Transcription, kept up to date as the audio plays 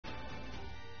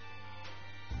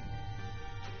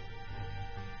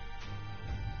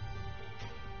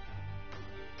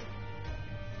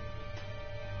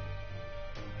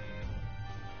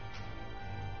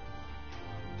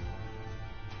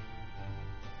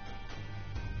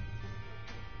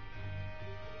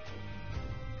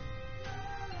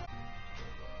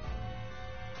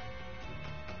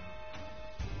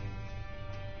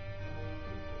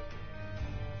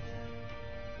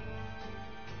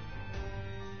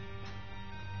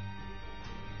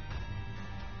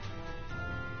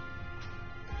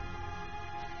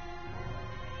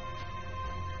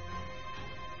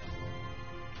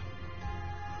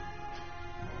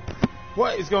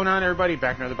What is going on, everybody?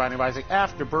 Back in another Binding of Isaac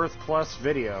Afterbirth Plus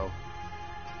video.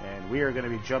 And we are going to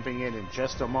be jumping in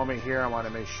just a moment here. I want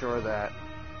to make sure that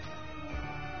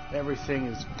everything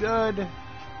is good.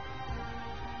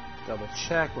 Double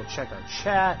check. We'll check our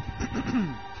chat.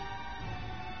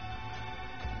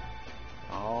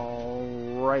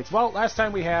 Alright. Well, last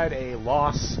time we had a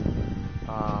loss.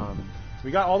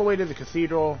 We got all the way to the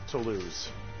cathedral to lose.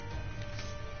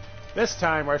 This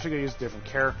time, we're actually going to use a different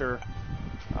character.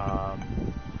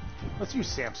 Let's use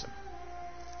Samson.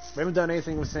 We haven't done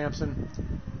anything with Samson.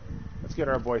 Let's get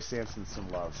our boy Samson some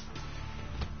love.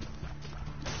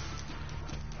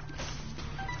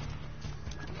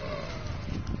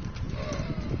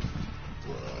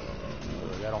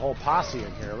 Oh, we got a whole posse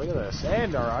in here. Look at this.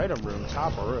 And our item room,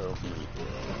 top-a-roo.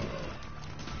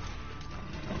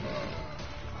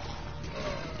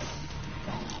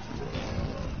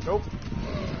 Nope.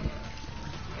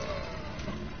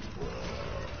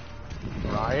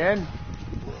 Ryan.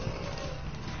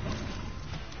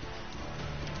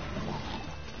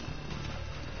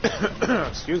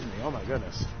 Excuse me. Oh my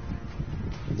goodness.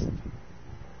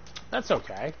 That's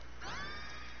okay.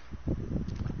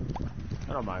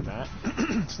 I don't mind that.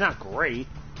 It's not great.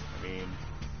 I mean...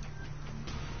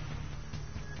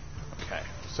 Okay.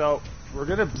 So, we're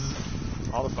gonna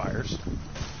bzz all the fires.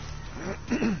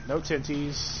 No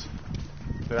tinties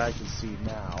that I can see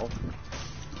now.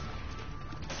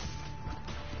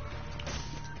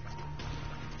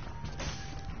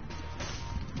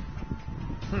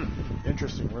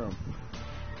 Interesting room.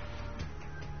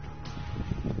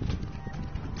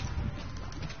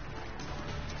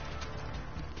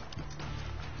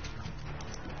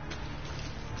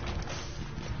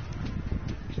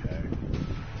 Okay.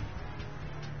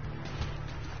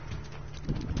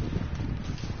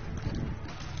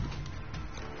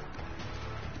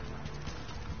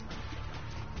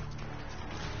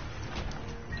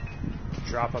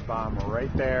 Drop a bomb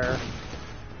right there.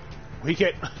 We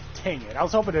get... Dang it. I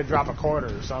was hoping to drop a quarter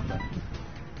or something.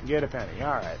 Get a penny.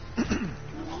 Alright.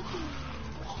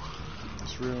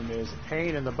 This room is a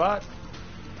pain in the butt.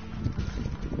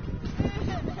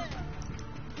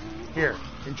 Here.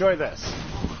 Enjoy this.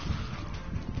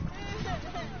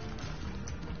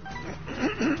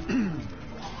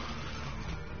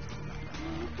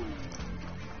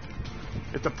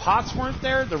 If the pots weren't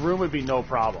there, the room would be no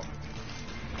problem.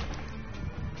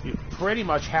 You pretty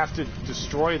much have to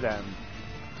destroy them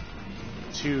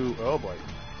to, oh boy,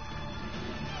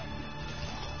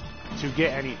 to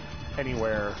get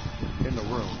anywhere in the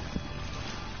room.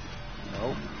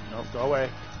 Nope, nope, go away.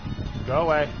 Go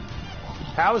away.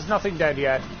 How is nothing dead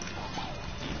yet?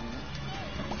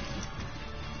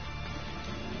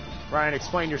 Ryan,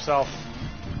 explain yourself.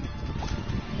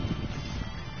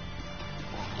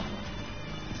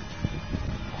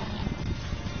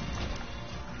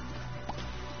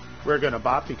 We're gonna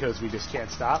bop because we just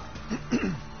can't stop.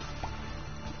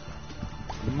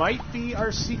 Might be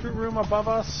our secret room above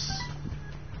us.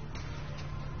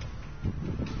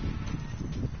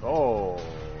 Oh,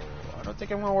 I don't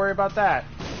think I'm going to worry about that.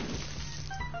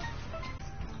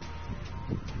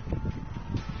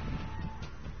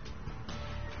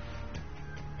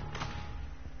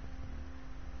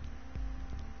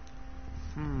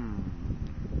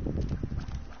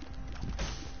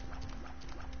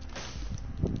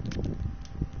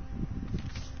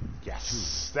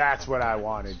 Yes, that's what I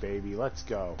wanted, baby. Let's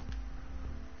go.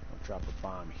 I'll drop a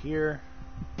bomb here.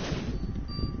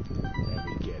 And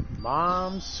we get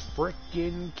Mom's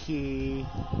frickin' key.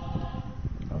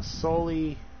 A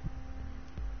Soli.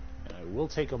 And I will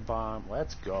take a bomb.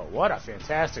 Let's go. What a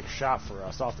fantastic shot for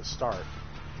us off the start.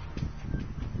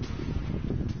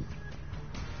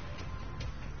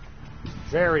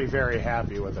 Very, very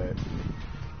happy with it.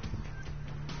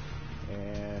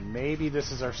 And maybe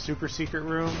this is our super secret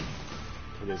room.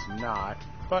 It is not,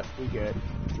 but we get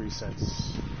 3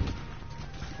 cents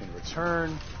in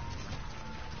return.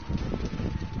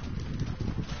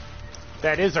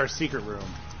 That is our secret room.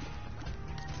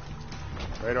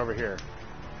 Right over here.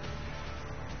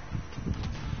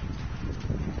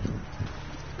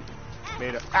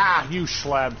 Made a... Ah, you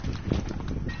schleb.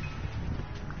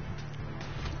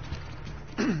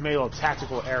 Made a little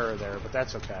tactical error there, but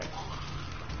that's okay.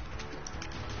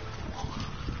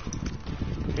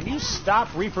 Can you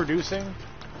stop reproducing?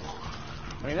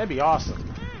 I mean, that'd be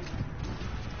awesome.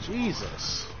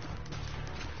 Jesus.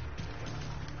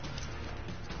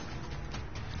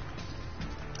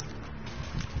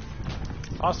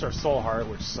 Lost our soul heart,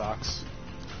 which sucks.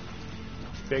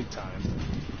 Big time.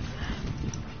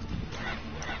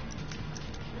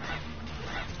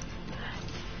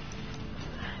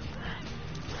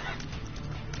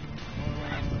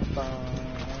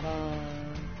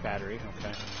 Battery,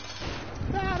 okay.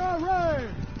 Battery!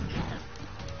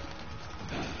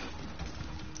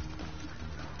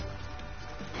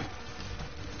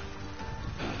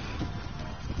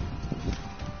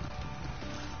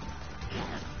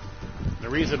 The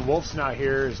reason Wolf's not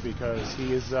here is because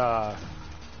he is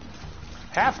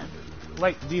half,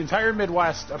 like the entire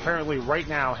Midwest apparently right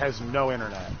now has no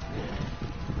internet.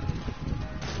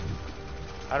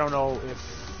 I don't know if,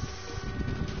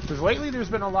 because lately there's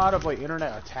been a lot of like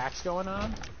internet attacks going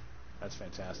on. That's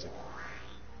fantastic.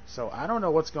 So I don't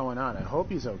know what's going on. I hope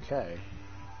he's okay.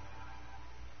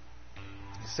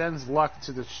 He sends luck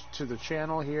to the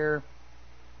channel here.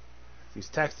 He's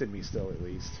texted me still at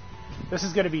least. This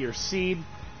is going to be your seed.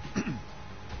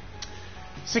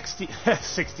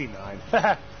 69.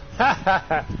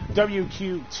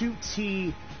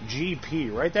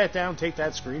 WQ2TGP. Write that down. Take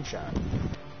that screenshot.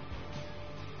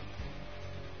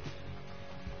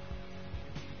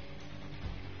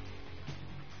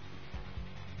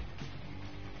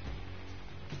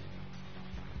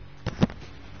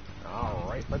 All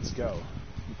right, let's go.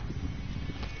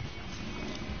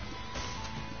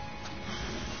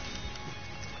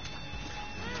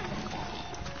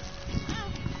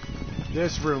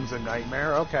 This room's a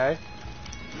nightmare. Okay.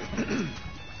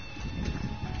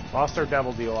 Lost our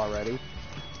devil deal already.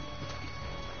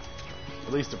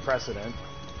 At least a precedent.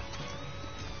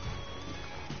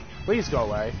 Please go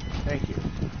away. Thank you.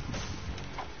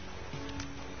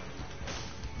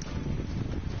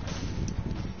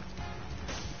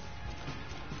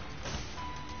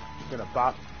 I'm gonna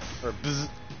bop, or bzz,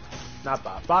 not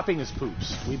bop. Bopping is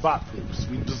poops. We bop poops.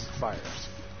 We bzz fires.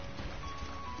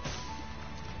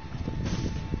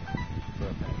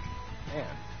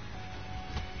 Man.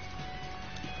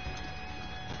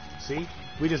 See?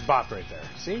 We just bopped right there.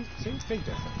 See? See? Big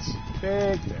difference.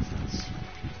 Big difference.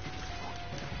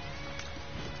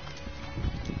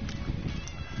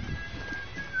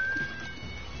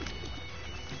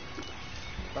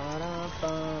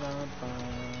 Ba-da-ba-da-ba.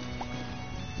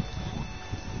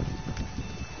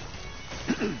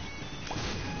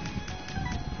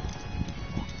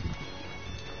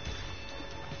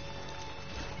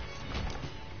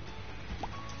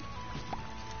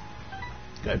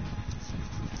 Good.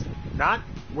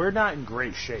 We're not in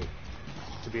great shape,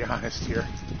 to be honest here.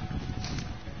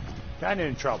 Kinda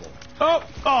in trouble.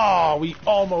 Oh, we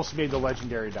almost made the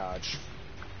legendary dodge.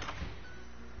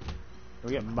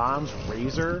 We get Mom's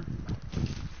Razor.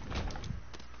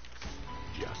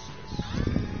 Justice.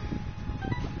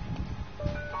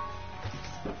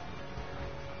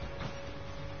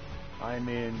 I'm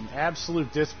in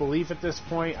absolute disbelief at this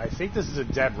point. I think this is a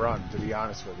dead run, to be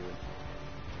honest with you.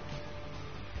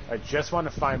 I just want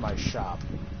to find my shop.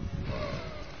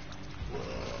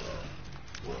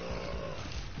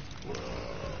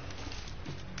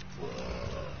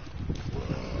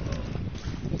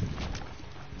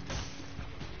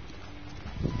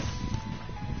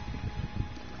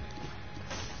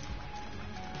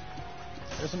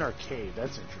 There's an arcade.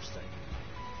 That's interesting.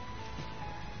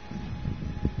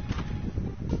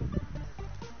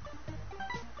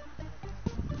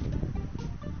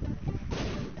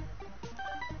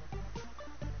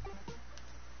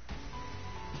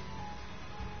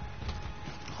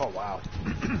 Oh, wow.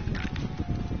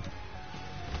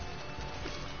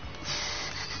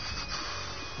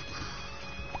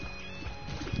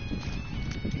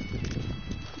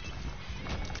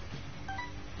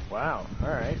 Wow, all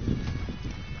right.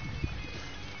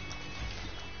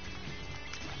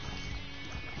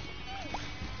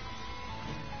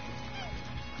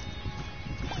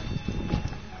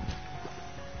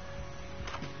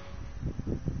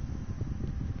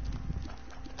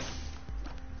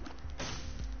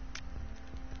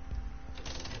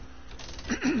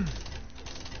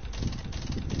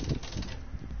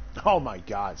 Oh my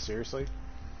God, seriously?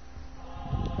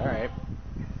 Alright.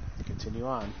 Continue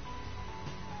on.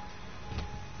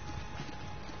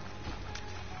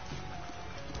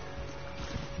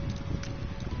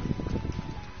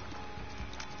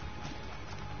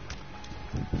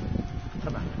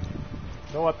 Come on.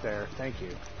 Go up there, thank you.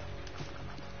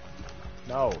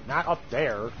 No, not up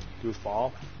there,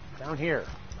 goofball. Down here.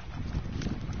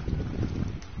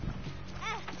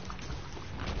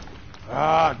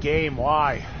 Ah, game,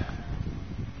 why?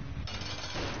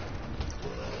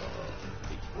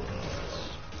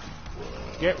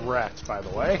 Get wrecked, by the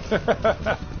way.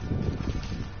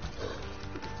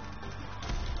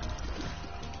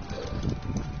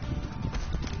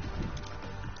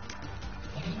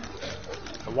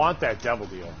 I want that devil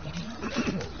deal.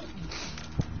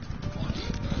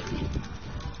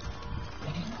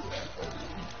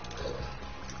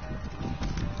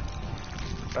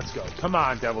 Let's go. Come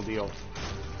on, Devil Deal.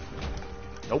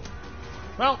 Nope.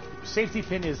 Well, safety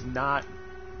pin is not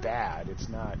bad. It's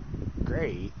not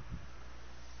great.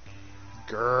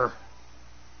 Grr.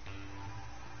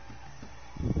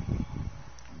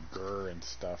 Grr and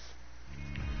stuff.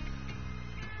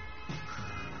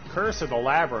 Curse of the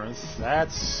Labyrinth.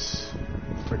 That's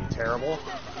pretty terrible.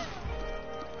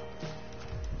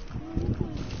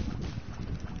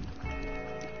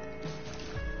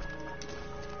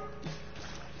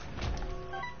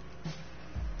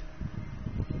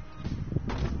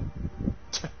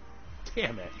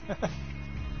 Damn it.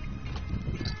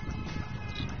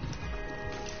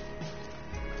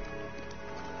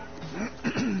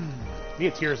 Need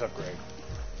a Tears upgrade.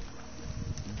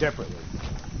 Desperately.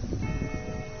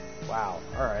 Wow,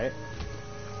 alright.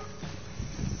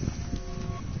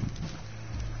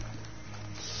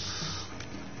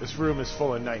 This room is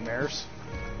full of nightmares.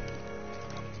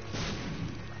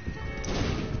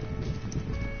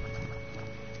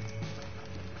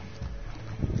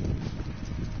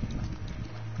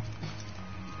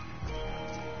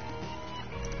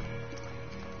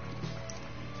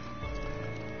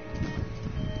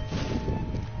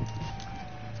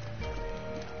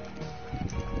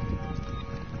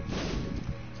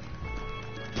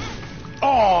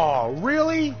 Oh,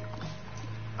 really?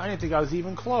 I didn't think I was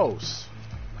even close.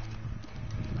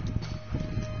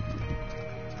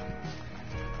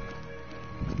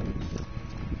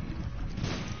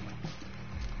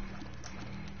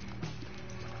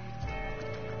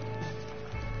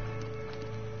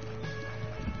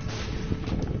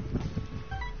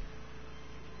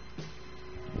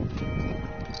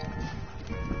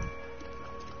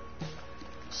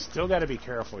 Still got to be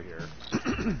careful here.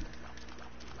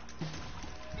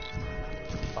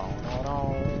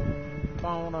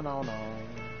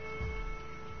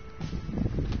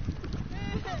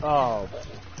 Oh,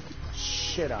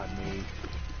 shit on me.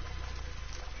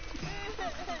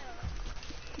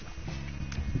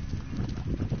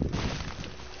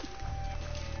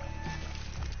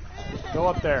 Go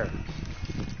up there.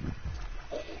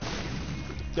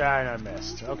 I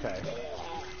missed. Okay.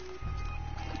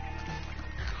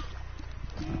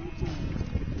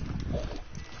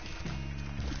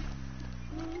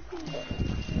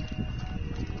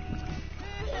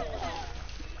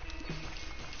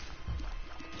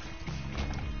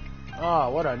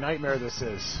 Oh, what a nightmare this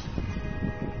is.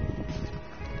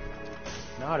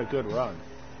 Not a good run.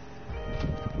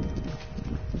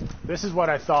 This is what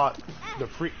I thought the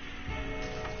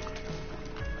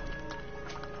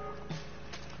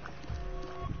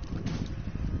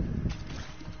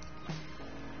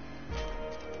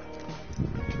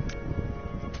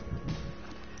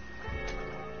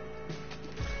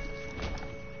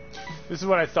This is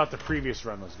what I thought the previous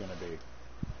run was going to be.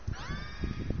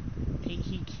 Ain't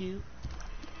he cute?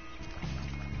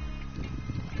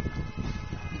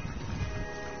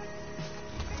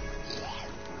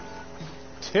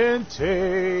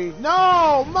 Tinty!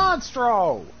 No!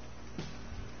 Monstro!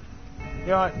 You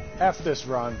know what? F this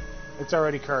run. It's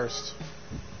already cursed.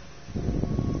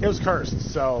 It was cursed,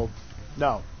 so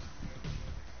no.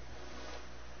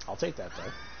 I'll take that,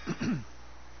 though.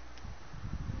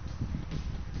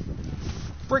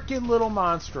 Frickin' little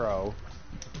Monstro.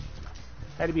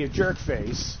 Had to be a jerk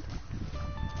face.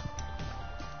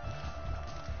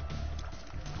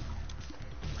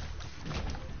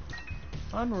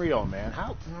 Unreal, man.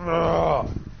 How? Ugh.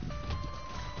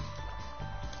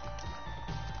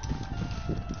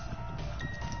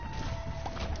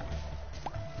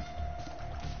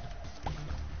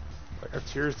 Like our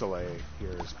tears delay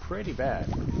here is pretty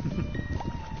bad.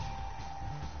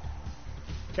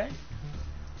 Okay.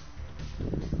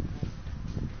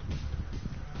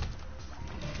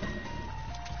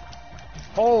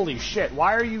 Holy shit,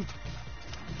 why are you...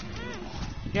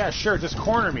 Yeah, sure, just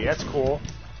corner me, that's cool.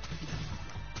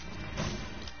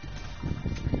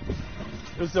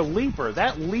 It was the leaper,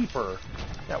 that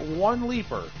one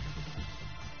leaper.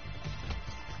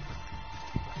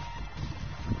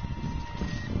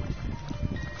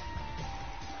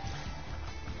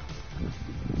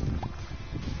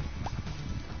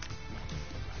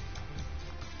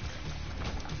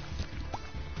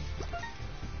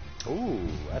 Ooh,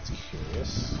 that's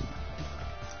curious.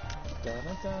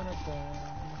 Da-da-da-da-da.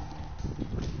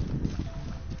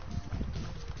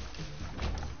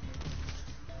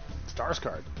 Stars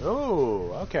card.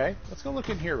 Ooh, okay. Let's go look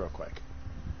in here real quick.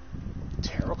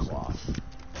 Tarot Cloth.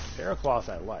 Tarot Cloth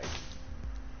I like.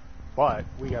 But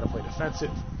we gotta play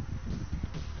defensive.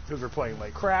 Because we're playing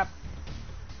like crap.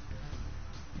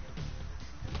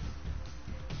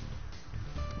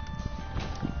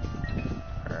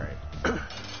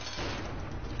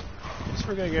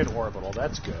 we're going to get an orbital.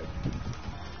 That's good.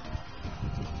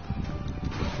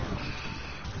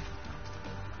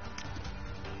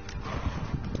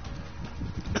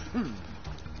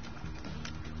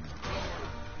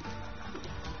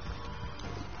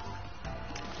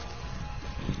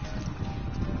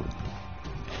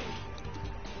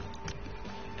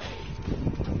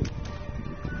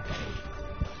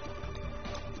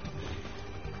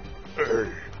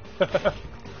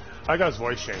 I got his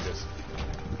voice changes.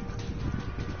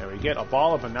 And we get a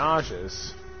ball of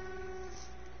menages.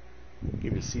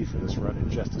 Give you a seed for this run in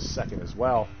just a second as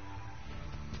well.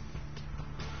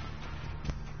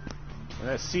 And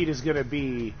that seed is going to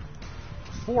be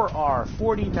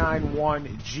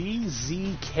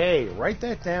 4R491GZK. Write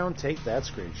that down, take that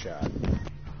screenshot.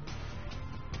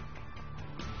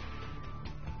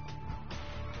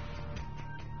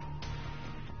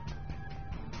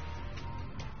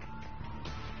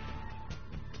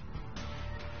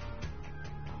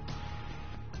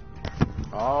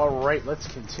 Alright, let's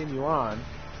continue on.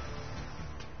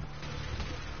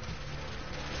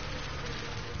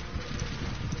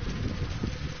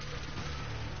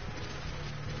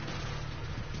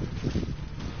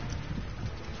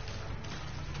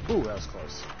 Ooh, that was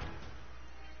close.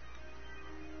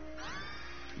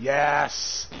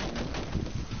 Yes!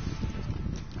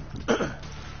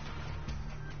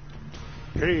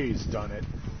 He's done it.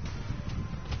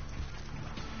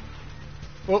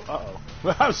 Oh, uh-oh.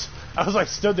 I was like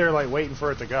stood there like waiting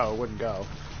for it to go. It wouldn't go.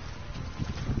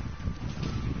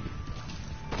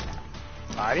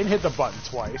 I didn't hit the button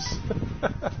twice.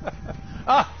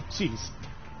 Ah, jeez.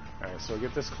 Alright, so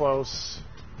get this close.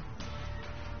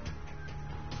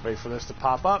 Wait for this to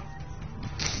pop up.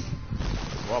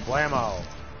 Well, blammo.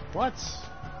 What?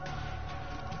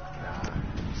 Nah.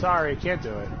 Sorry, can't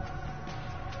do it.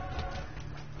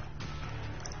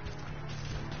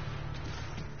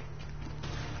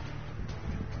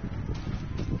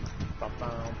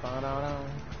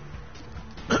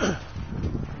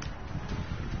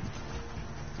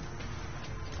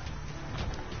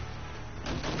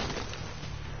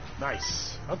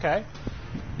 Nice. Okay.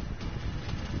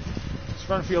 This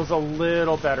run feels a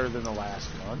little better than the last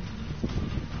one.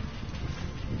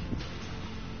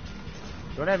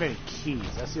 Don't have any keys.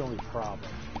 That's the only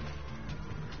problem.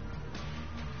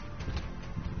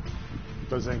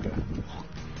 Bazinga.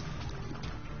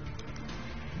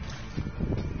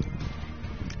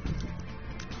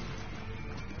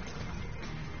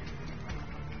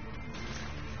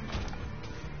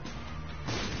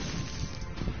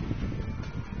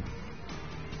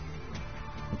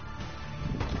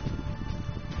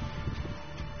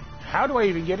 How do I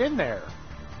even get in there?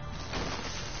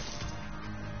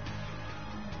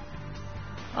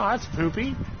 Oh, that's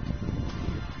poopy.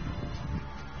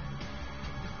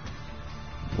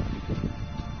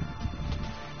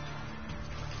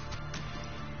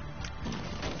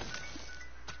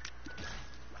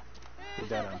 Did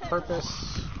that on purpose.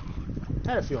 I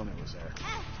had a feeling it was there.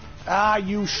 Ah,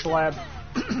 you schleb.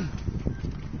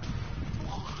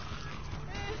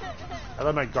 I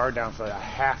let my guard down for like a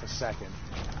half a second.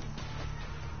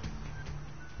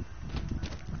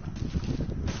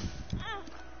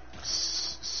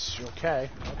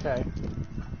 Okay, okay.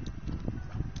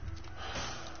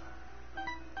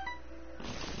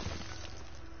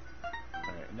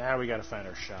 Alright, now we gotta find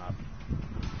our shop.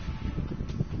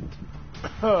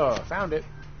 Oh, found it.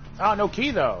 Oh, no key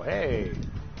though. Hey.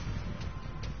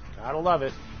 Gotta love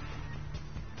it.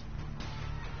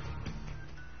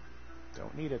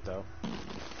 Don't need it though.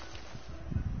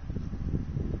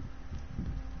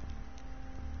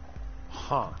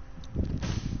 Huh.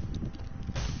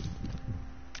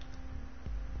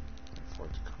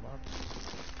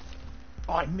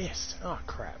 Oh, I missed. Oh,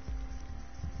 crap.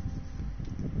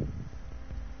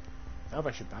 I hope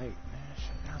I should buy it. I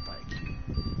should not buy a key.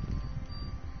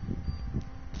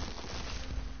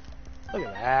 Look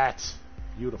at that.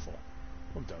 Beautiful.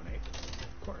 We'll donate.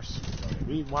 Of course. We'll donate.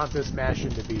 We want this mansion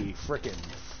to be frickin'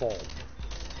 full.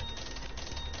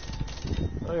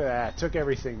 Look at that. Took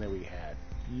everything that we had.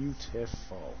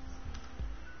 Beautiful.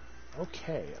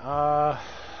 Okay.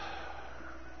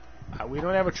 We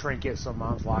don't have a trinket, so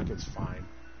Mom's Locket's fine.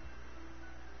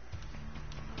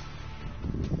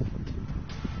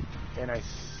 And I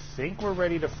think we're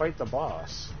ready to fight the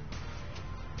boss.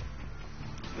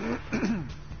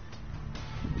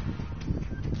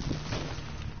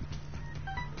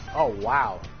 Oh,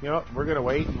 wow. You know what? We're going to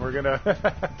wait, and we're going to...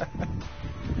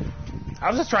 I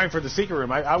was just trying for the secret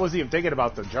room. I wasn't even thinking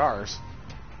about the jars.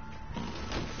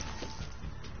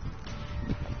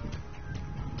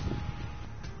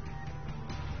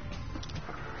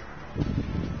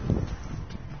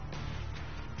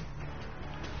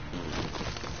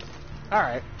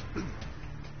 Alright.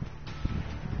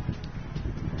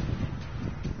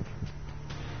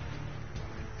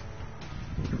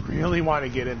 Really want to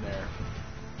get in there.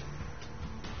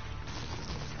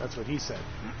 That's what he said.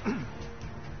 And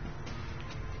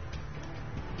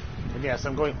yes,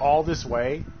 I'm going all this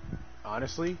way,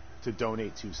 honestly, to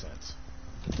donate 2 cents.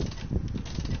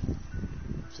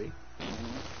 See?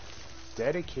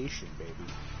 Dedication, baby.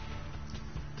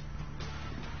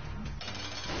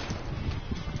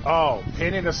 Oh,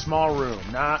 pin in a small room.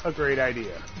 Not a great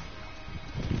idea.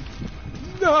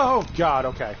 No! God,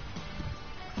 okay.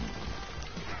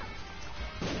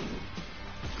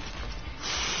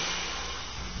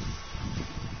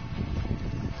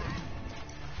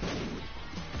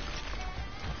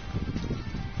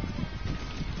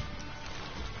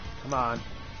 Come on.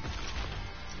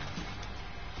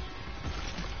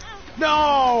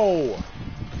 No!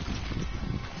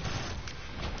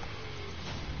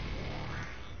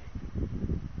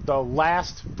 The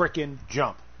last frickin'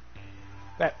 jump.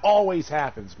 That always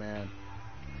happens, man.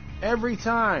 Every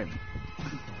time.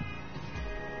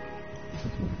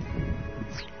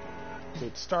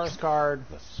 Take stars card.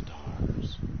 The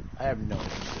stars. I have no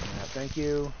interest in that. Thank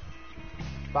you.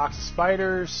 Box of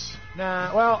spiders.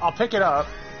 Nah, well, I'll pick it up.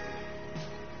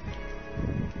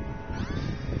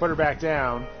 Put her back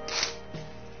down.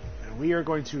 And we are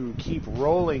going to keep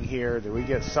rolling here till we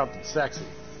get something sexy.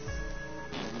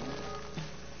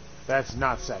 That's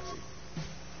not sexy.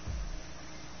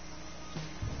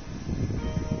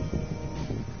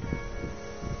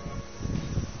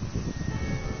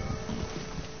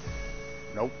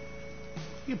 Nope.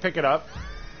 You can pick it up.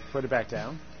 Put it back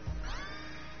down.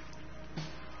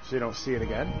 So you don't see it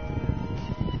again.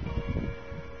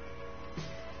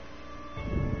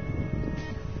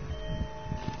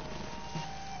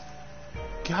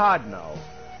 God, no.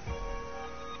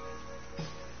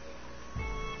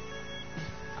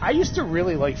 I used to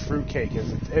really like fruitcake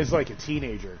as like a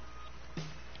teenager.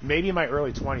 Maybe in my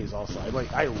early 20s also.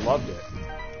 I loved it.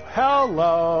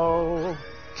 Hello.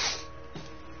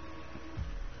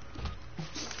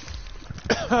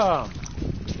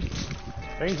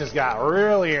 Things just got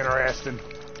really interesting.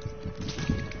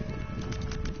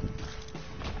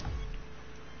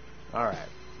 Alright.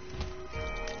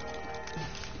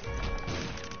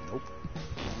 Nope.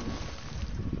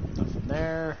 Nothing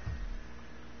there.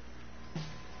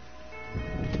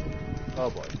 Oh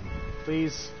boy.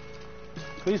 Please.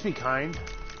 Please be kind.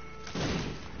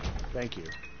 Thank you.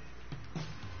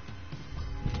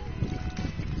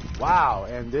 Wow,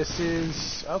 and this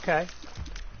is... okay.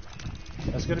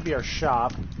 That's going to be our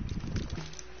shop.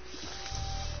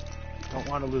 Don't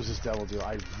want to lose this devil deal.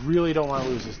 I really don't want to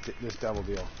lose this devil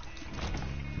deal.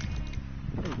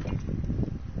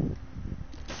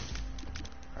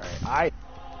 Alright,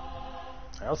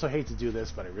 I also hate to do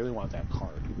this, but I really want that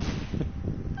card.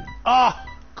 Ah, oh,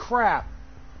 crap.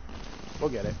 We'll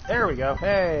get it. There we go.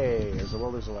 Hey, there's a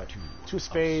welder's electric. 2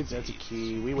 spades, that's a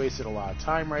key. We wasted a lot of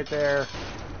time right there.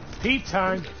 Peep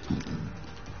time.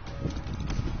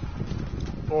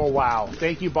 Oh, wow.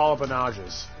 Thank you, Ball of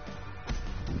Banages.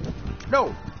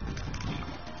 No!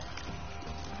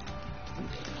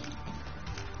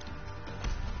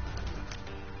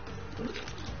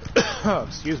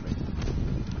 Excuse me.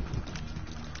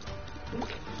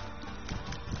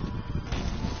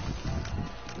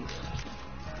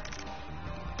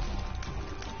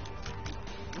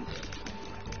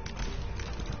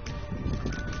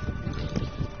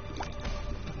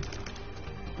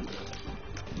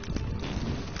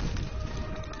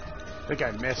 I think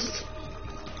I missed.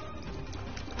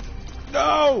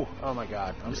 No! Oh my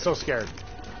god, I'm so scared.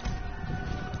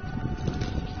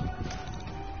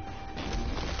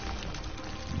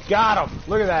 Got him!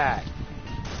 Look at that!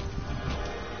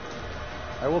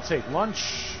 I will take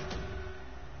lunch.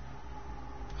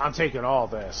 I'm taking all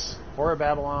this. Horror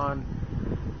Babylon,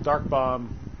 Dark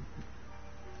Bum.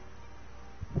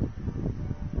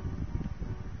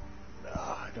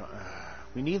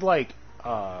 We need like,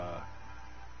 what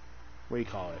do you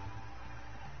call it?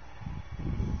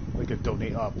 Like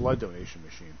a blood donation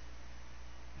machine.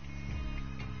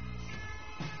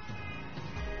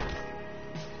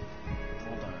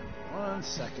 Hold on 1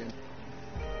 second.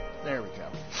 There we go.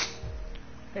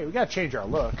 Hey, we gotta change our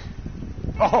look.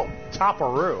 Oh,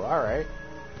 Topperoo. All right.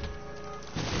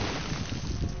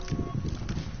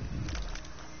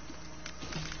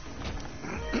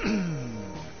 Okay.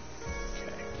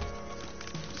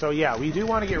 So yeah, we do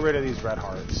want to get rid of these red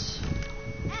hearts.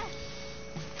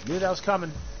 Knew that was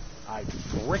coming. I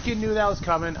freaking knew that was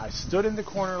coming. I stood in the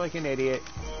corner like an idiot.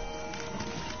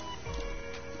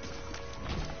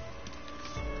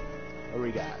 What do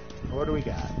we got? What do we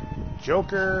got?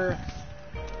 Joker.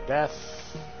 Death.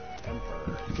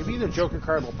 Emperor. Give me the Joker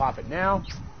card. We'll pop it now.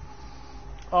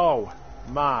 Oh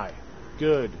my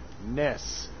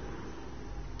goodness.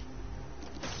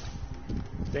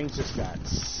 Things just got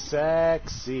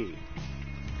sexy.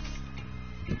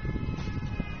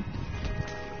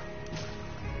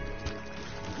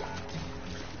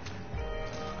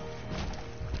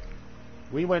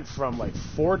 We went from like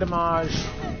 4 damage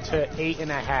to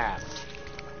 8.5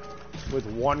 with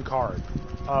one card.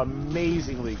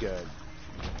 Amazingly good.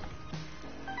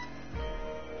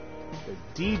 The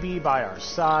DB by our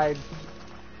side.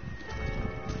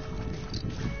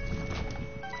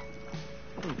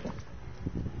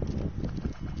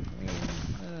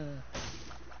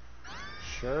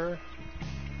 Sure.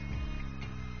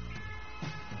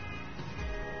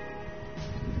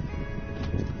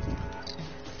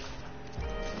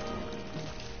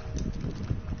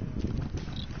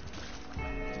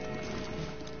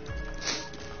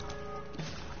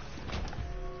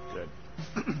 Good.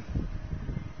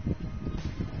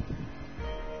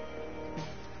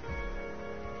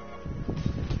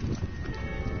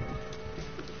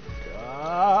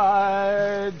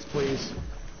 God, please.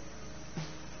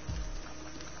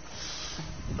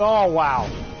 Oh, wow.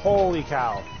 Holy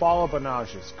cow. Ball of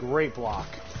Banages. Great block.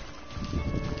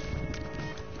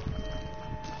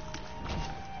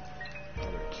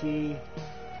 Another key.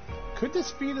 Could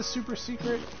this be the super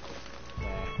secret?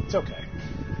 It's okay.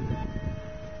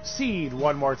 Seed,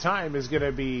 one more time, is going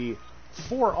to be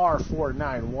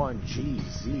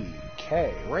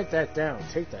 4R491GZK. Write that down.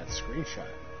 Take that screenshot.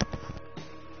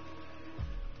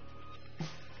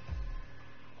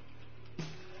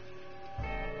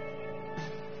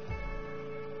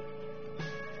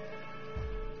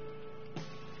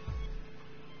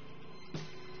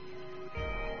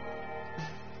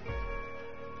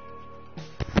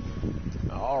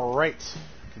 All right,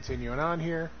 continuing on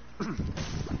here.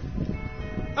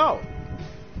 Oh,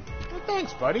 well,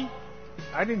 thanks, buddy.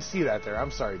 I didn't see that there.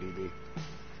 I'm sorry, DB.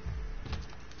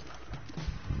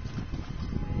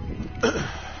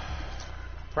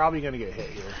 Probably gonna get hit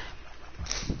here.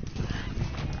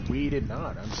 We did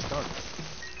not. I'm stunned.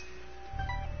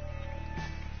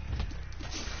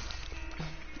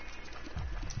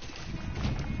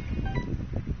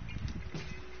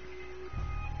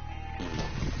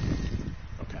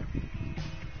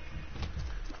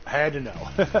 I had to know.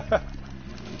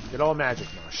 Good old magic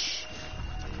mush.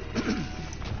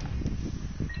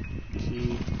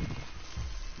 Key.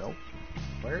 Nope.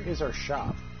 Where is our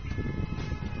shop?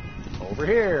 Over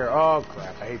here. Oh,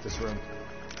 crap. I hate this room.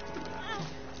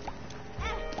 I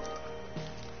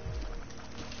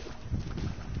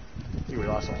think we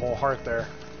lost a whole heart there.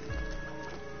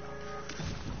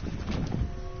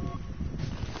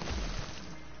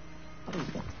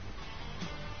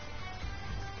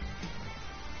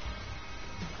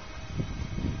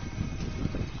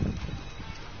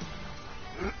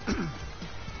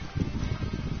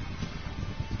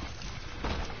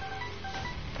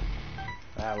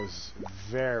 That was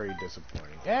very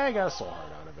disappointing. Yeah, I got a soul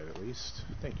heart out of it at least.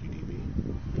 Thank you, DB.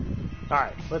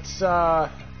 Alright, let's, no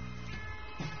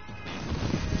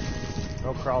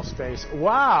crawl space.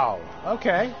 Wow!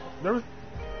 Okay. There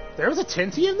was a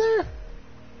Tinty in there?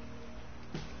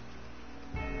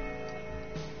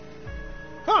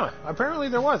 Huh. Apparently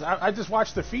there was. I just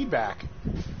watched the feedback.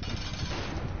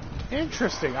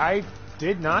 Interesting. I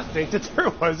did not think that there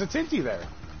was a Tinty there.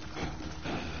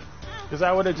 Because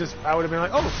I would have been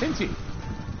like, oh, Tinty.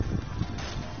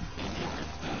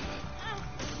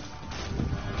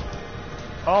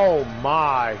 Oh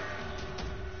my.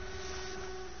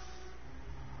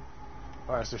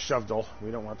 Oh, that's the Shovedle.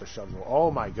 We don't want the Shovedle.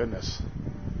 Oh my goodness.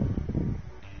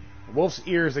 Wolf's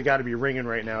ears have got to be ringing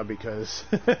right now because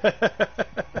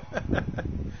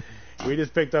we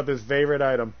just picked up his favorite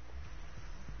item.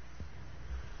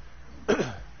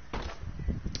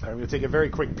 I'm going to take a very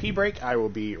quick pee break. I will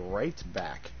be right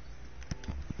back.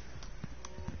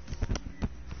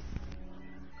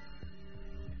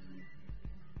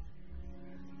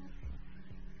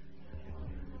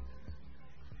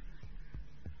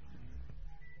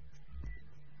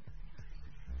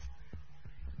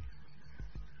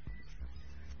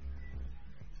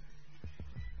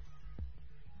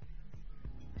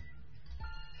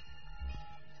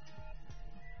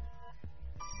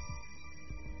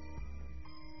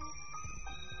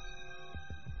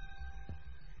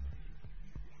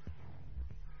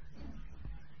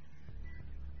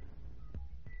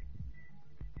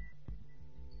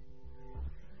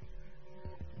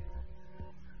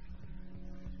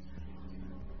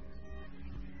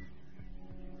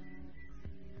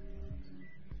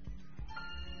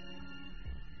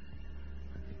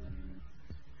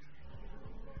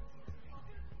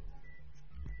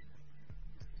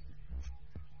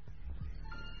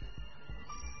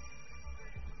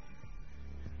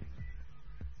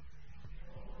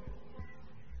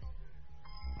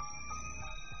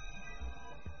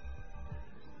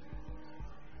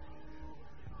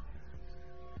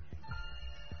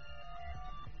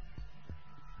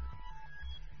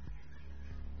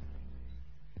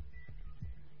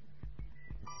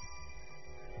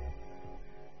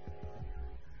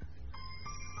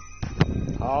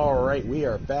 Alright, we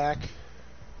are back.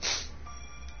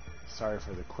 Sorry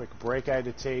for the quick break I had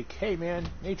to take. Hey man,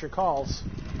 nature calls.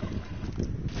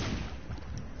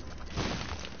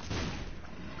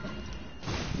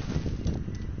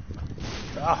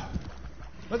 Ah,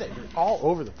 look at that, you're all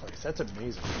over the place. That's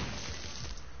amazing.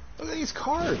 Look at these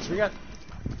cards. We got...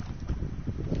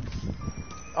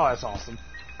 Oh, that's awesome.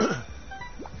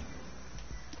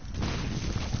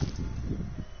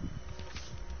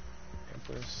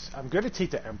 Empress. I'm going to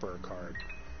take the Emperor card.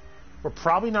 We're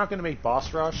probably not going to make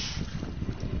Boss Rush.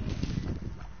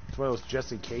 It's one of those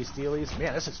just-in-case dealies.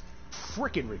 Man, this is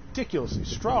freaking ridiculously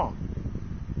strong.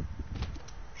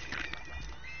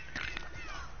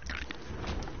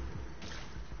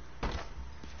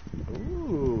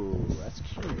 Ooh, that's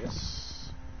curious.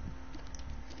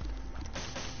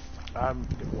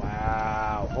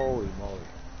 Wow, holy moly.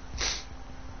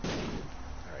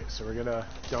 Alright, so we're going to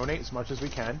donate as much as we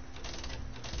can.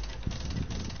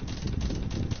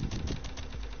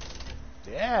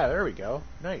 Yeah, there we go.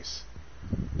 Nice.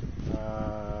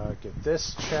 Get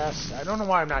this chest. I don't know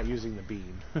why I'm not using the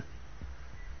beam.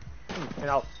 And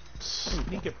I'll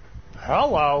sneak it.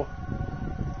 Hello!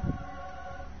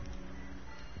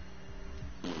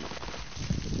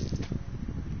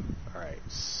 Alright,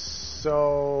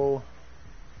 so...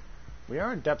 We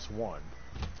are in Depths 1.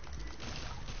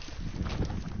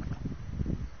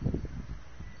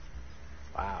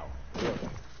 Wow, really?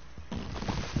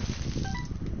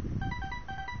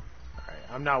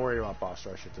 I'm not worried about Boss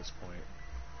Rush at this point.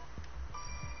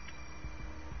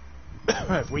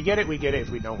 If we get it, we get it. If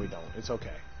we don't, we don't. It's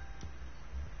okay.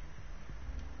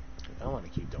 I don't want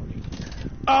to keep donating.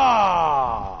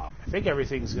 Ah! I think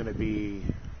everything's going to be...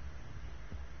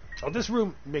 Oh, this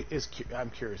room is... I'm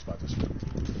curious about this room.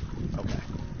 Okay.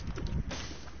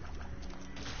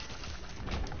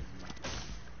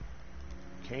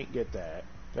 Can't get that.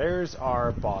 There's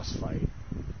our boss fight.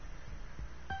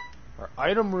 Our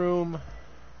item room...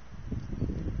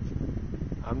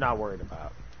 I'm not worried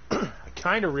about. I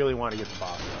kind of really want to get the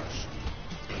Boss Rush.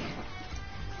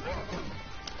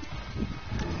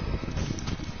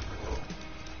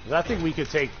 I think we could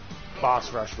take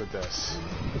Boss Rush with this.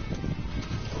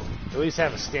 At least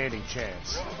have a standing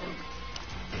chance.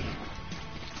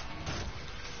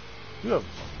 You have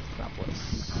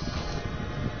Metropolis.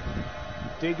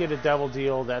 Did get a Devil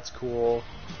Deal, that's cool.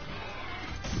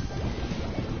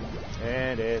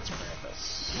 And it's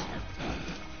Krampus.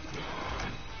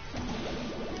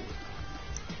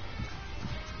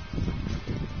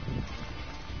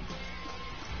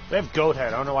 They have Goat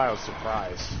Head. I don't know why I was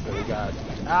surprised that we got...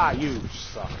 Ah, you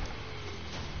suck.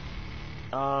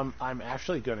 I'm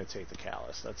actually going to take the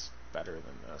Callus. That's better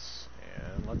than this.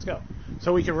 And let's go.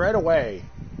 So we can right away...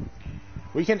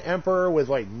 We can Emperor with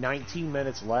like 19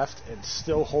 minutes left and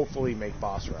still hopefully make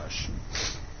Boss Rush.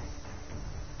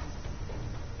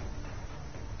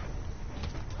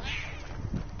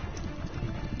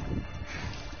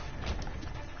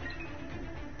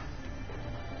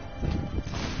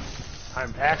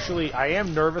 I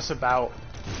am nervous about,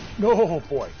 oh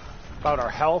boy, about our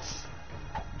health.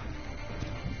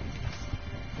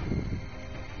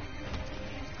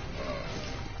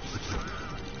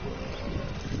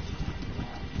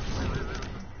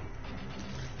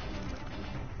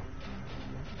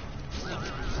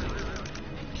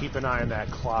 Keep an eye on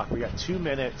that clock. We got 2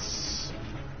 minutes.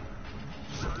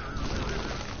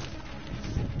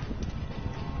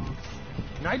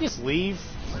 Can I just leave?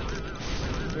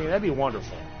 I mean, that'd be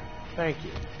wonderful. Thank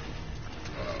you.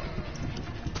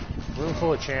 Room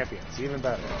full of champions. Even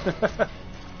better.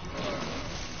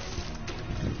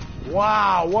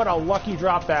 Wow, what a lucky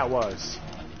drop that was.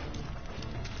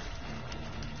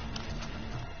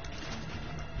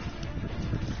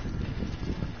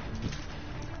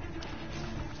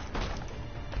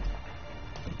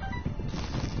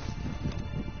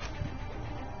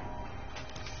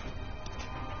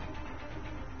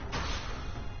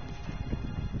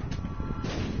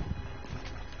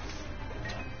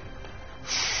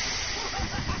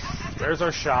 There's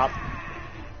our shop.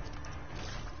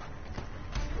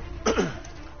 Alright.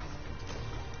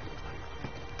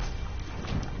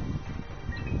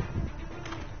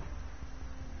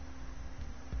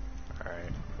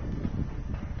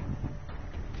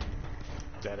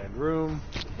 Dead end room.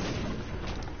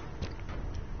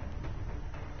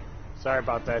 Sorry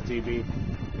about that, DB.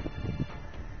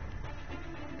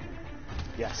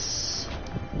 Yes.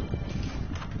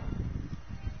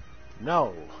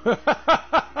 No.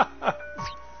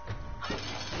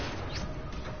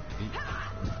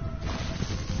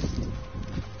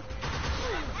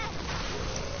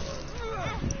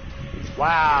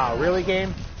 Wow, really,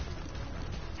 game?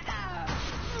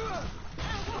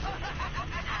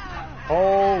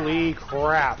 Holy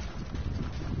crap.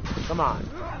 Come on.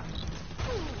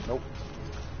 Nope.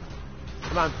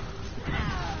 Come on.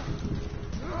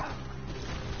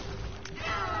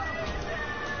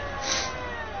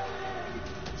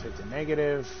 Take the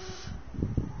negative.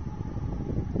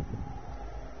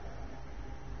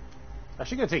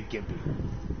 Actually gonna take Gimpy.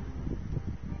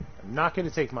 I'm not gonna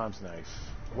take Mom's knife.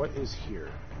 What is here?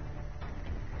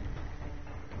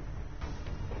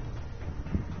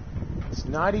 It's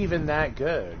not even that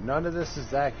good. None of this is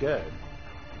that good.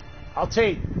 I'll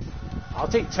take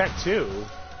Tech 2.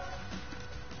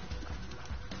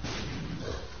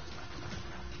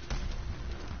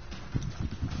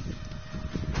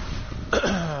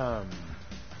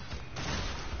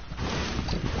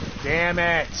 Damn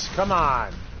it. Come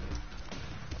on.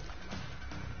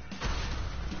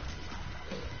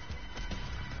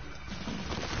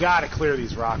 Gotta clear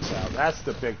these rocks out. That's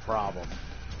the big problem.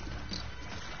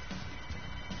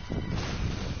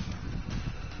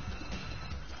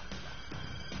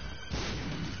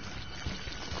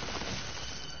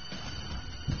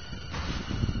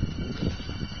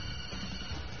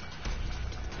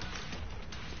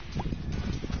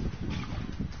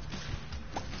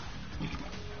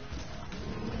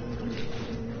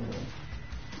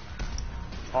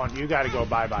 Oh, you gotta go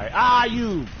bye-bye. Ah,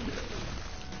 you...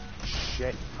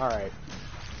 Shit. Alright.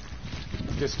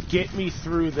 Just get me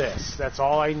through this. That's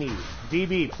all I need.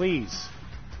 DB, please.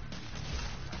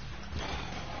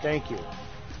 Thank you.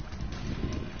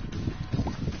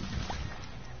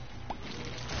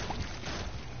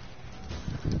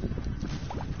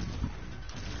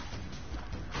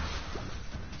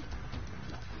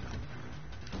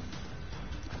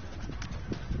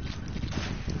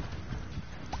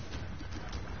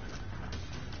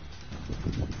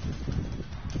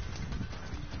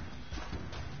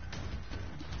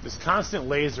 This constant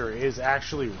laser is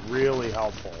actually really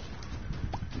helpful.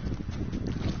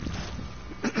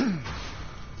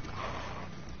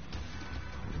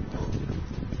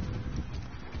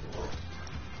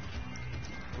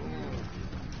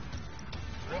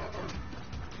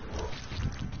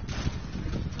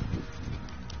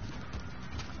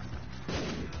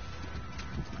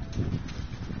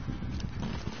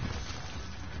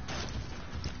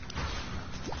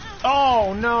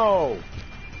 Oh no!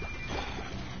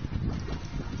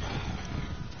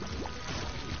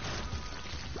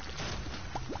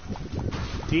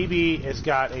 DB has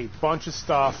got a bunch of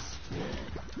stuff.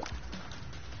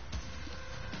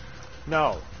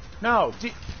 No. No.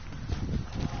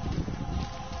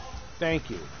 Thank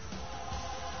you.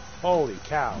 Holy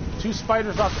cow. 2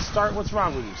 spiders off the start? What's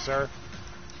wrong with you, sir?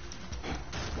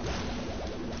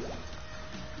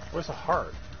 Where's the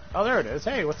heart? Oh, there it is.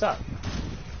 Hey, what's up?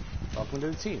 Welcome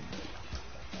to the team.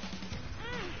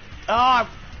 Oh!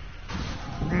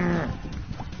 Come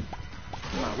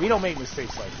on, we don't make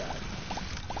mistakes like that.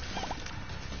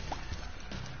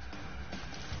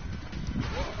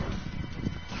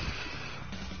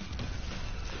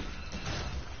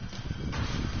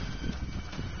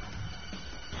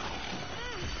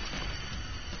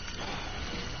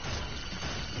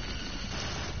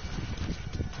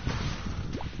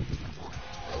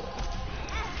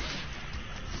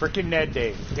 Frickin' Ned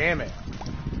Dave. Damn it.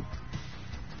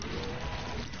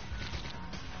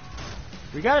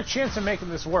 We got a chance of making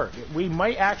this work. We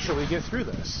might actually get through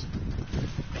this.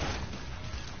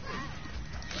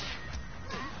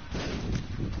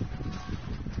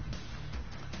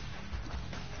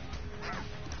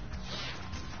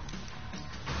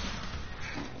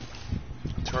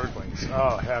 Turdlings.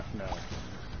 Oh, heck no. I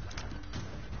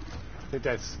think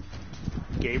that's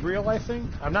Gabriel, I think?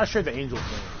 I'm not sure the angel's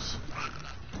names.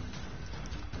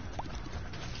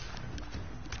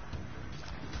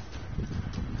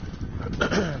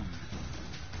 There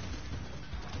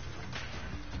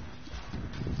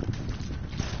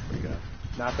we go.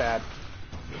 Not bad.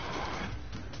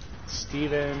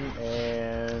 Steven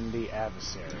and the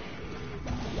adversary.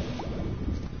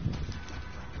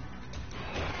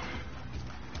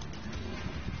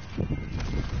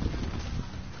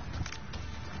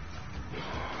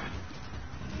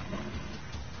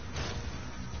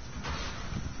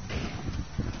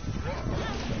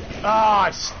 Ah,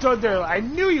 I stood there. I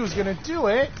knew he was going to do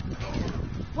it.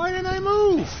 Why didn't I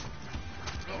move?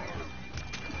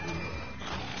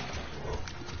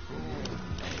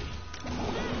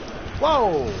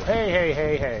 Whoa! Hey, hey,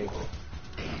 hey, hey.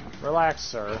 Relax,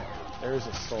 sir. There's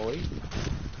a Sully.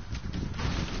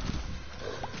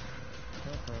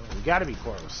 We gotta be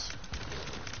close.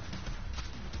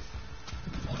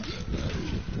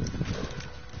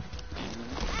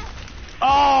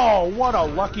 Oh, what a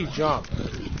lucky jump.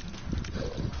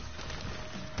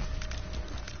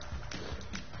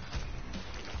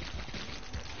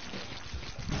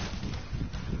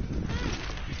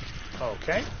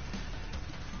 Okay.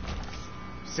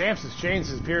 Samson's chains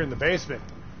disappeared in the basement.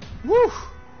 Woo!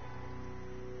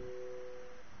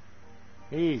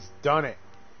 He's done it.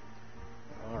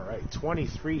 Alright,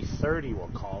 2330 we'll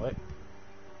call it.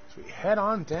 So we head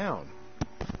on down.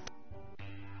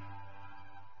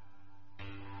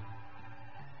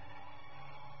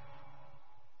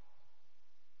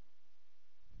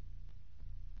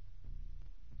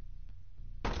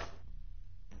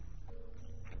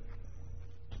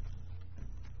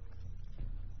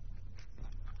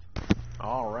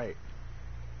 Alright.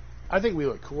 I think we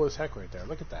look cool as heck right there.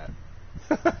 Look at that.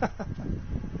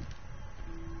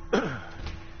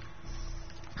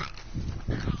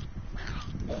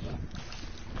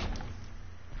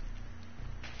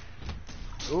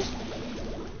 Oop.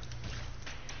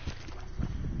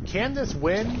 Can this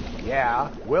win?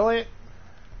 Yeah. Will it?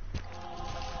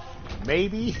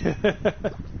 Maybe.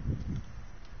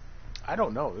 I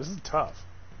don't know. This is tough.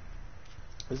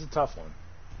 This is a tough one.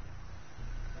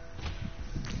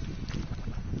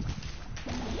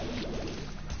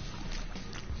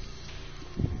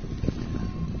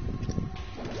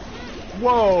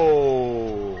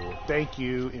 Whoa! Thank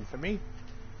you, Infamy.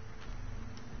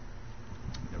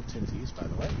 No tinsies, by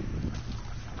the way.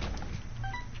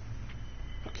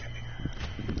 Okay.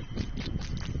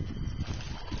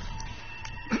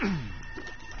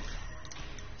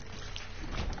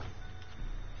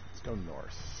 Let's go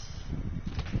north.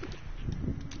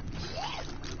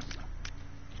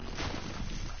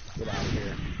 Get out of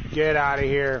here. Get out of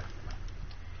here.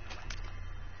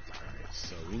 Alright,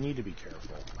 so we need to be careful.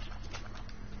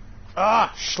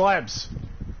 Ah! Schlebs!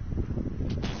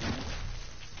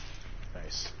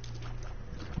 Nice.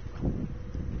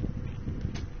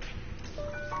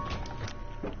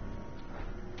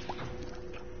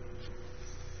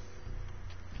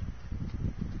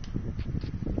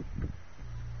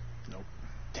 Nope.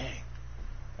 Dang.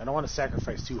 I don't want to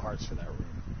sacrifice 2 hearts for that room.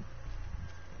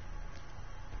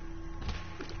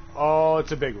 Oh,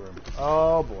 it's a big room.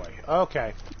 Oh boy.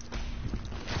 Okay.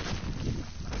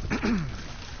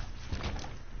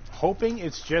 Hoping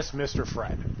it's just Mr.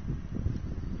 Fred.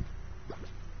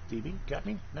 DB, got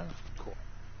me? No? Cool.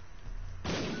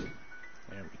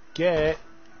 And we get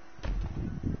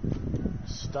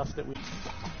stuff that we...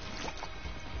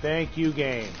 Thank you,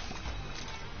 game.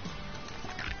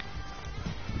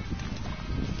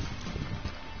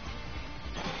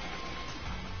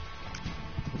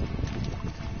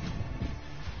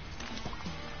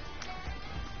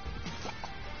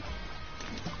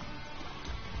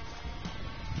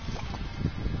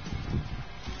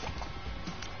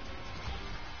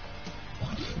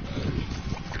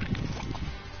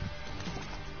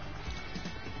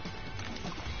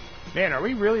 Man, are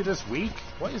we really this weak?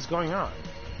 What is going on?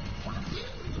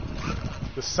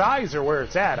 The size are where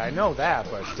it's at, I know that,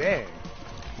 but dang.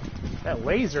 That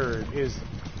laser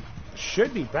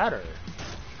should be better.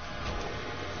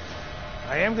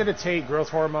 I am going to take growth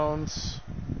hormones.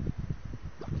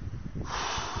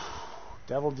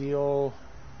 Devil deal.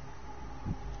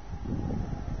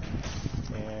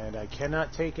 And I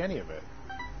cannot take any of it.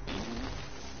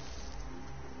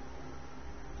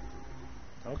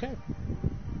 Okay.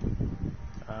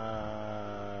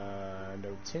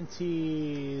 No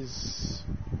tinties.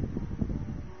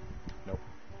 Nope.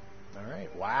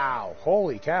 Alright, wow.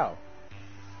 Holy cow.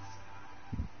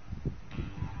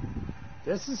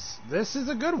 This is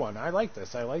a good one. I like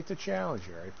this. I like the challenge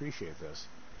here. I appreciate this.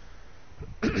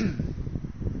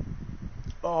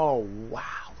 Oh,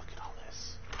 wow. Look at all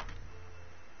this.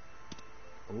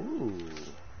 Ooh.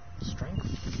 Strength.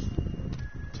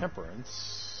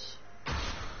 Temperance.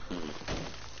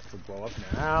 To blow up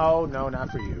now. No,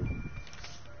 not for you.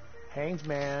 Hanged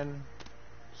Man.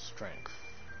 Strength.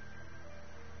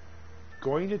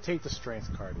 Going to take the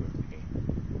strength card with me.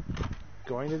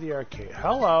 Going to the arcade.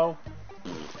 Hello.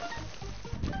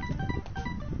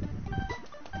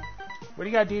 What do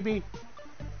you got, DB?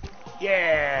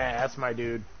 Yeah, that's my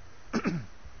dude.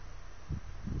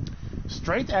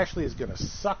 Strength actually is going to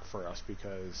suck for us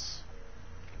because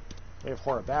we have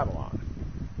Horror Babylon.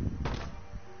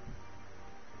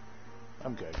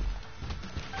 I'm good.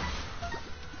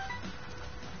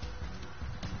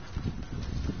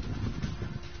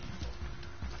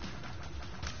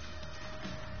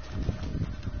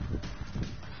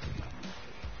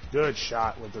 Good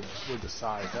shot with the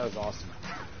side. That was awesome.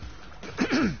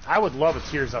 I would love a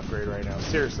Tears upgrade right now.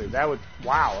 Seriously, that would...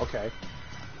 Wow, okay.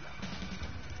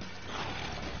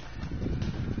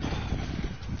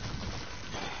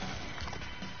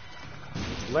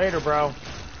 Later, bro.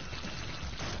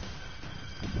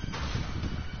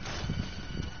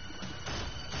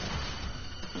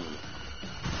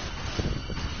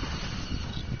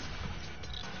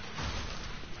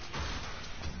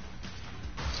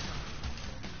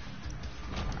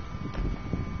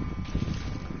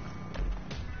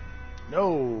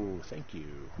 No, thank you.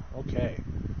 Okay.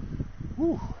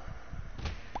 Whew.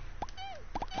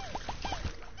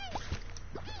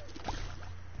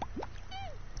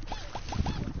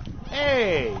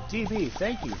 Hey, DB,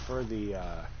 thank you for the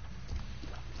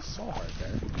soul heart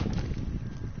there.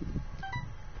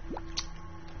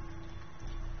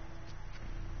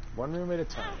 One room at a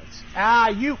time.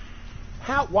 You...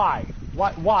 How? Why?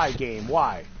 Why, game?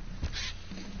 Why?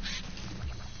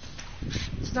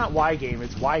 It's not why, game.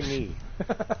 It's why me.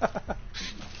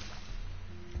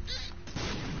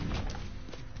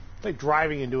 Like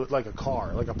driving into it like a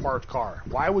car, like a parked car.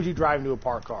 Why would you drive into a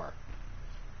parked car?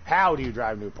 How do you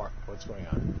drive into a park? What's going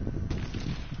on?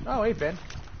 Oh, hey, Ben.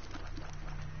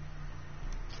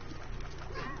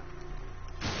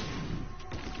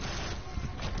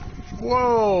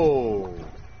 Whoa!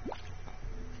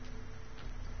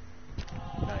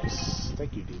 Nice.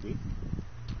 Thank you, DB.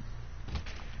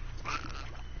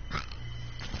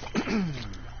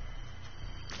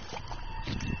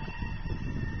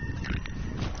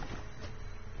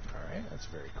 Alright, that's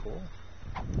very cool.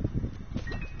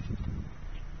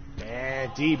 Man,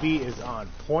 DB is on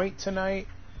point tonight.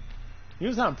 He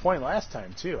was on point last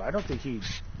time, too. I think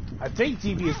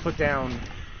DB has put down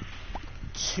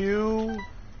 2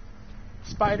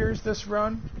 spiders this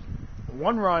run.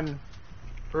 One run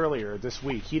earlier this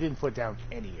week, he didn't put down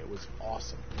any. It was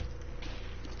awesome.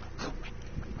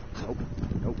 Nope.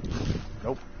 Nope.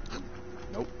 Nope.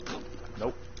 Nope.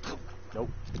 Nope. Nope.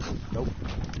 Nope.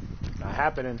 Not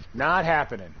happening. Not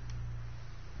happening.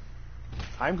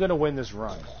 I'm going to win this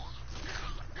run.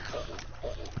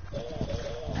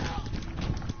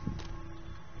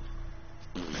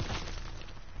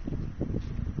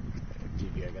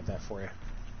 DB, I got that for you.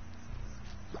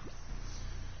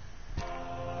 Okay,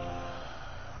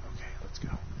 let's go.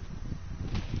 I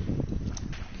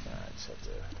just have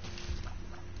to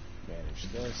manage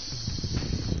this.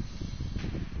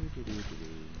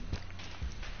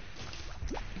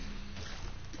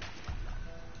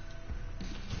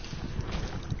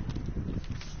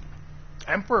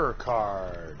 Emperor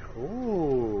card.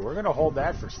 Ooh, we're going to hold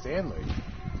that for Stanley.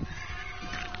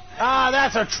 Ah,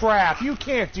 that's a trap. You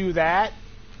can't do that.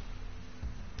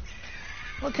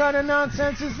 What kind of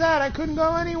nonsense is that? I couldn't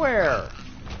go anywhere.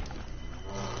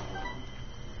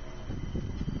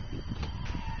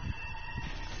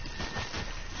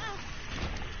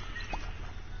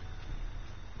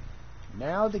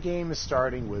 Now the game is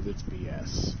starting with its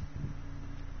BS.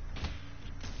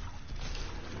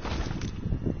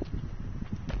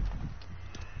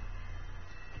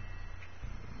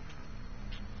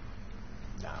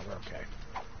 Nah, we're okay.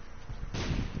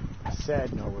 I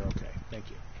said no, we're okay. Thank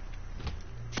you.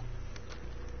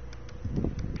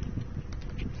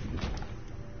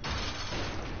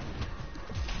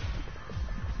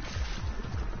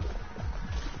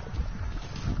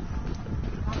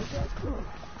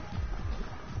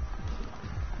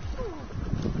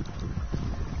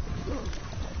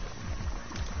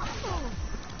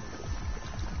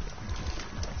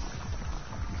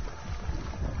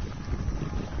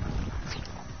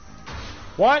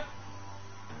 What?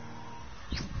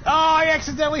 Oh, I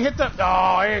accidentally hit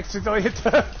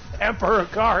the Emperor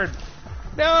card.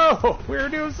 No, we were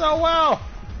doing so well.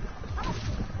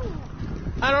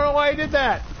 I don't know why I did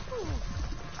that.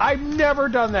 I've never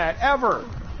done that, ever.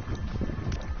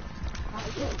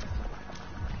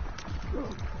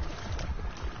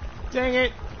 Dang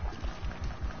it.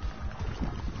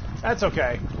 That's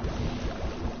okay.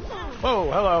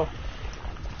 Whoa, hello.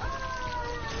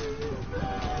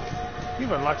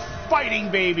 You've unlocked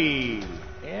Fighting Baby!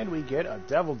 And we get a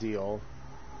Devil Deal.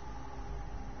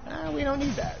 We don't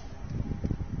need that.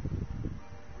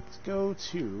 Let's go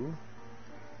to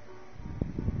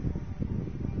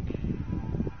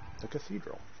the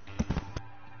Cathedral.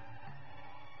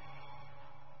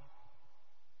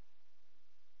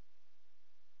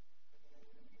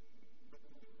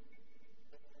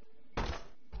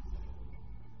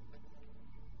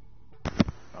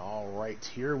 Alright,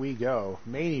 here we go.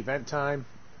 Main event time.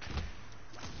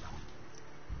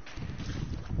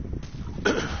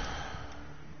 Neat.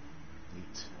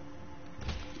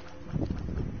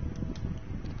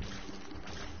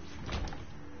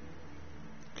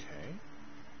 Okay.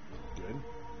 Good.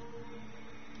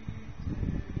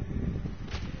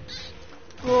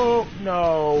 Oh,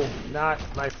 no. Not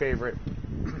my favorite.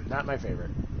 Not my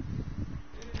favorite.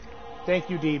 Thank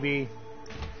you, DB.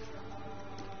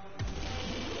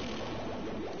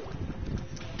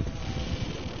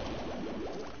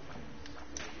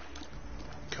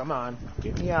 Come on,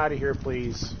 get me out of here,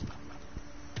 please.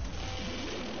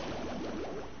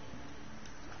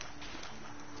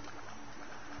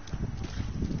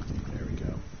 There we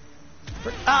go.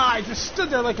 Ah, I just stood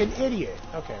there like an idiot.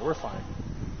 Okay, we're fine.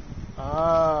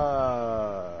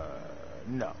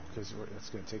 No, because that's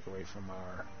going to take away from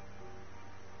our...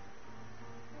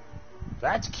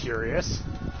 That's curious.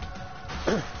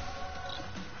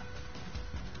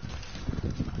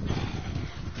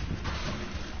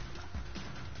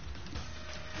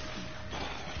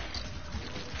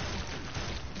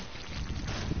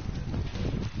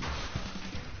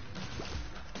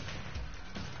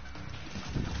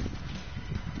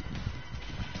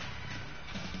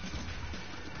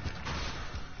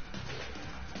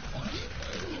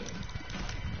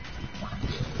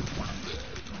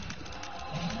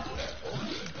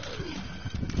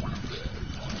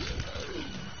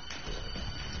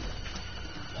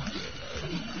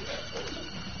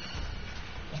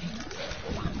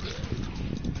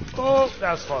 Oh,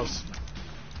 that was close.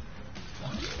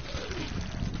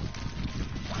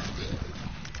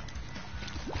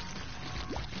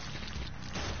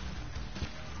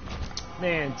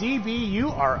 Man, DB, you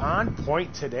are on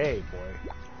point today,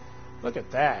 boy. Look at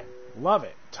that. Love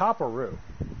it. Topperoo.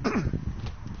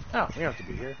 Oh, you don't have to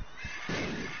be here.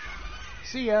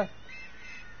 See ya.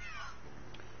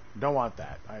 Don't want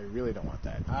that. I really don't want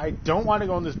that. I don't want to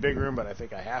go in this big room, but I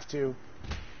think I have to.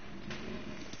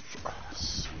 Oh,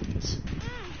 sweet.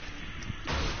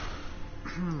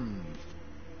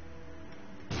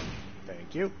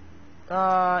 Thank you.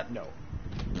 No.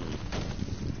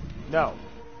 No.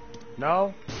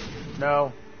 No.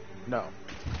 No. No.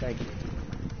 Thank you.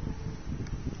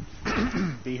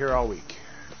 Be here all week.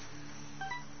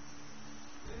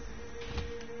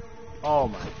 Oh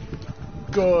my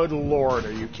good lord,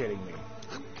 are you kidding me?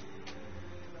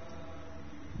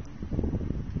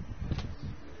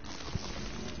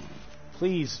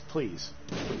 Please, please,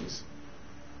 please,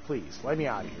 please, let me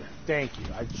out of here. Thank you.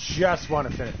 I just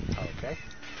want to finish. Okay.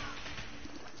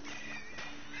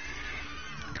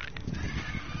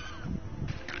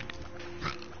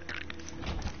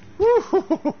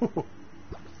 Woo!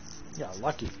 Yeah,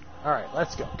 lucky. Alright,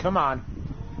 let's go. Come on.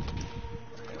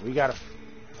 Okay, we gotta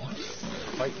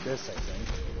fight this, I think.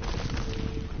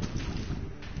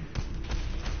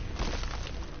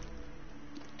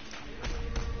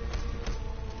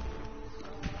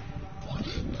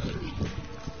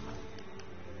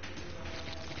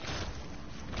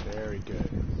 Very good.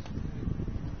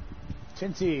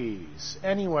 Tinties,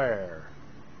 anywhere.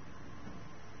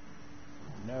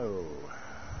 No.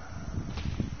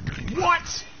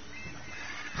 What?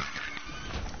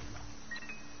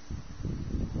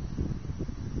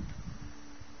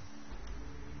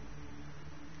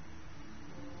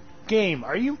 Game,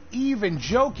 are you even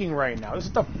joking right now? This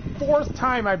is the 4th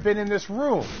time I've been in this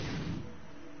room.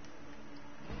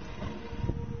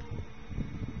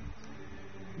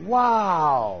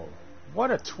 Wow. What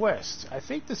a twist. I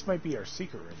think this might be our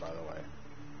secret room, by the way.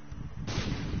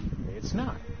 It's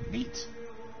not. Neat.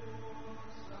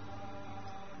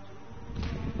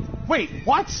 Wait,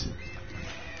 what?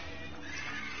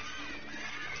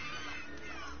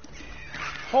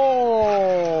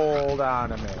 Hold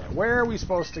on a minute. Where are we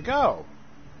supposed to go?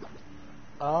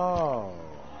 Oh.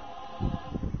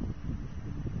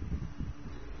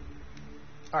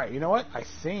 Alright, you know what? I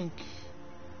think...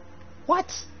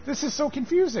 What? This is so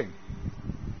confusing.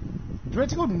 Do we have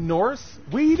to go north?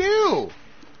 We do!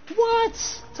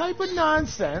 What type of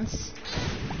nonsense?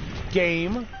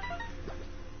 Game.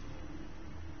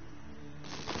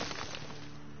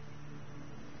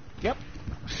 Yep.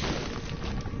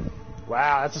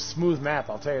 Wow, that's a smooth map,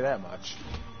 I'll tell you that much.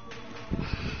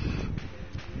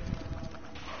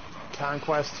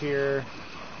 Conquest here.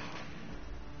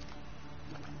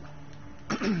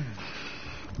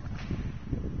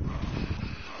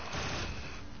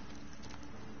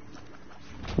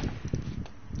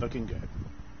 Looking good.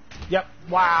 Yep.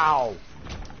 Wow.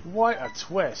 What a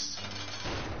twist.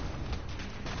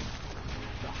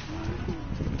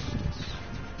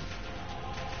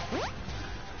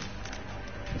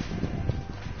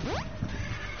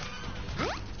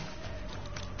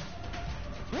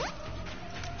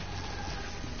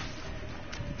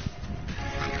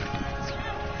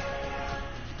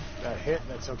 Got a hit.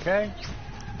 That's okay.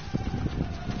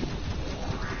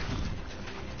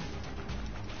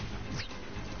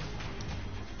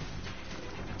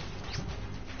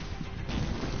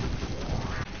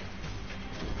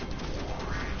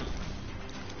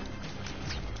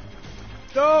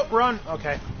 Oh, run.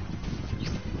 Okay.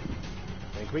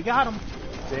 Think we got him.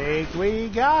 Think we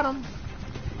got him.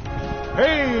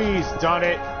 He's done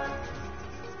it.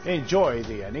 Enjoy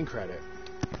the ending credit.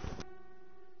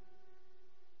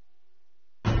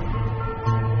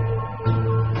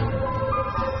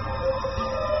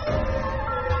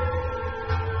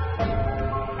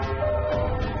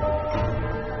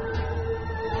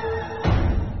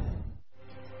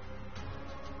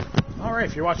 Alright,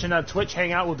 if you're watching on Twitch,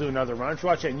 hang out, we'll do another run. If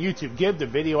you're watching on YouTube, give the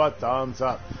video a thumbs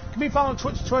up. You can be following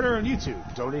Twitch, Twitter, and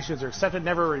YouTube. Donations are accepted,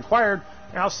 never required.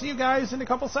 And I'll see you guys in a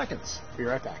couple seconds. Be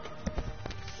right back.